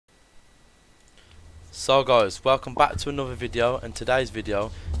So guys, welcome back to another video, and today's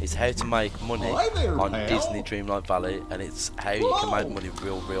video is how to make money on Disney Dreamlight Valley, and it's how you can make money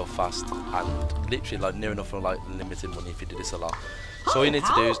real fast and literally like near enough for like limited money if you do this a lot. So all you need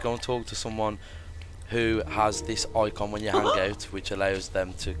to do is go and talk to someone who has this icon when you hang out, which allows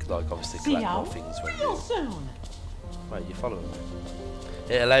them to like obviously collect more things when you... Wait, you following me?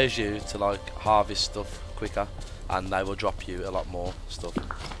 It allows you to like harvest stuff quicker, and they will drop you a lot more stuff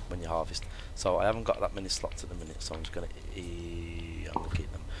when you harvest. So I haven't got that many slots at the minute, so I'm just gonna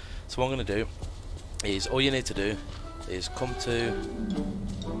keep them. So what I'm gonna do is, all you need to do is come to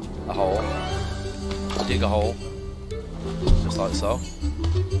a hole, dig a hole, just like so,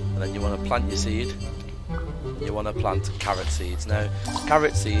 and then you want to plant your seed. You want to plant carrot seeds. Now,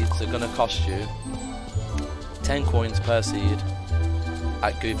 carrot seeds are gonna cost you 10 coins per seed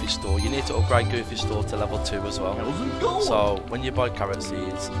at Goofy Store. You need to upgrade Goofy Store to level 2 as well. So when you buy carrot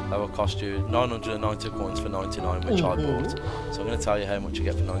seeds, they will cost you 990 coins for 99, which I bought. So I'm going to tell you how much you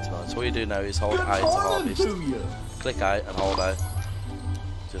get for 99. So all you do now is hold A to harvest. Click A and hold A,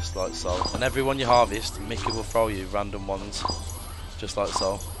 just like so. And every one you harvest, Mickey will throw you random ones, just like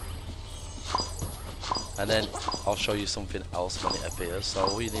so. And then I'll show you something else when it appears. So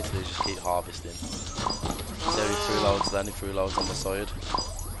all you need to do is just keep harvesting. So he threw loads, then he threw loads on the side.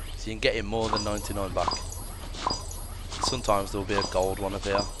 So you can get him more than 99 back. Sometimes there'll be a gold one up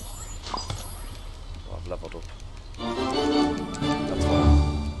here. Oh, I've leveled up. That's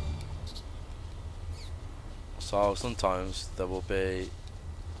one. So sometimes there will be...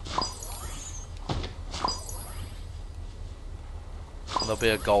 There'll be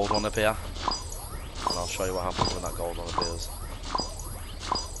a gold one up here. And I'll show you what happens when that gold one appears.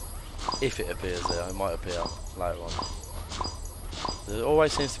 If it appears there, it might appear later on. There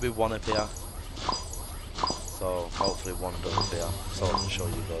always seems to be one up here, so hopefully one does appear, so I can show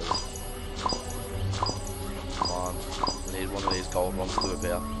you guys. Come on, we need one of these gold ones to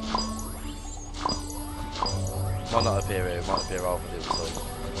appear. Might not appear here, it might appear over the other side.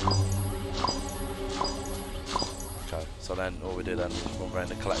 Okay, so then all we do then is run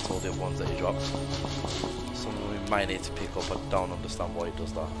around and collect all the ones that he drops. Some we may need to pick up, I don't understand why he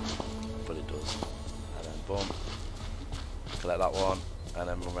does that. But it does. And then boom, collect that one, and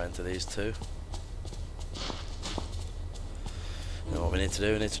then run around to these two. And what we need to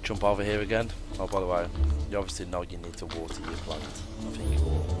do, we need to jump over here again. Oh, by the way, you obviously know you need to water your plant. I think you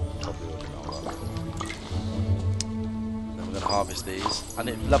all probably already know that. Then we're going to harvest these, and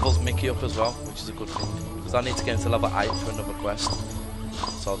it levels Mickey up as well, which is a good thing, because I need to get into level 8 for another quest.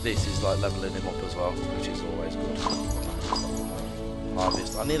 So this is like leveling him up as well, which is always good.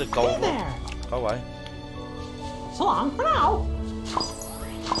 Harvest. I need a gold one. Go away. So long for now.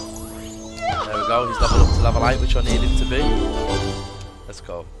 There we go. He's leveled up to level 8, which I need him to be. Let's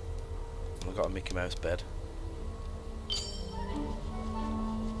go. I've got a Mickey Mouse bed.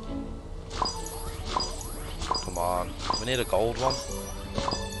 Come on. We need a gold one.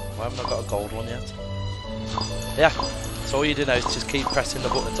 Why haven't I got a gold one yet? Yeah. So all you do now is just keep pressing the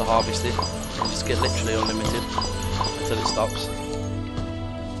button to harvest it. And just get literally unlimited until it stops.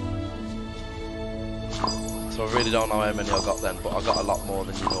 So I really don't know how many I got then, but I got a lot more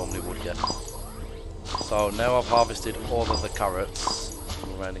than you normally would get. So now I've harvested all of the carrots.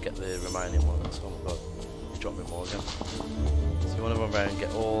 I'm around to get the remaining ones. Oh my god, you dropped me more again. So you want to run around and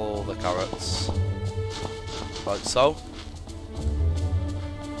get all the carrots, like so.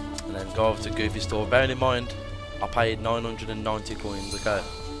 And then go over to Goofy Store. Bearing in mind, I paid 990 coins, okay?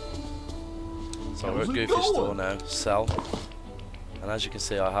 So we're at Goofy Store now, sell. And as you can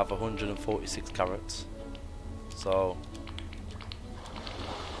see, I have 146 carrots. So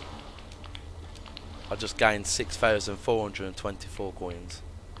I just gained 6,424 coins.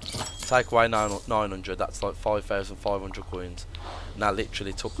 Take away 900, that's like 5,500 coins. And that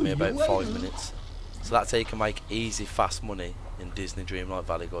literally took me about 5 minutes. So that's how you can make easy, fast money in Disney Dreamlight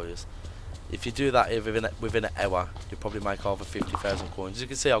Valley, guys. If you do that within an hour, you'll probably make over 50,000 coins. As you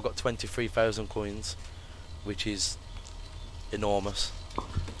can see, I've got 23,000 coins, which is enormous.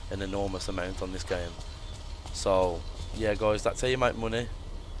 An enormous amount on this game. So yeah guys, that's how you make money.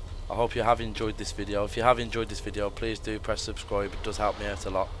 I hope you have enjoyed this video. If you have enjoyed this video, please do press subscribe. It does help me out a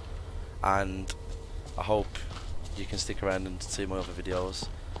lot, and I hope you can stick around and see my other videos.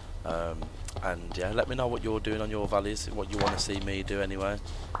 And yeah, let me know what you're doing on your valleys, what you want to see me do anyway.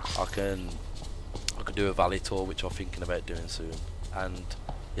 I could do a valley tour, which I'm thinking about doing soon. And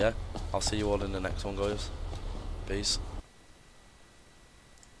yeah, I'll see you all in the next one, guys. Peace.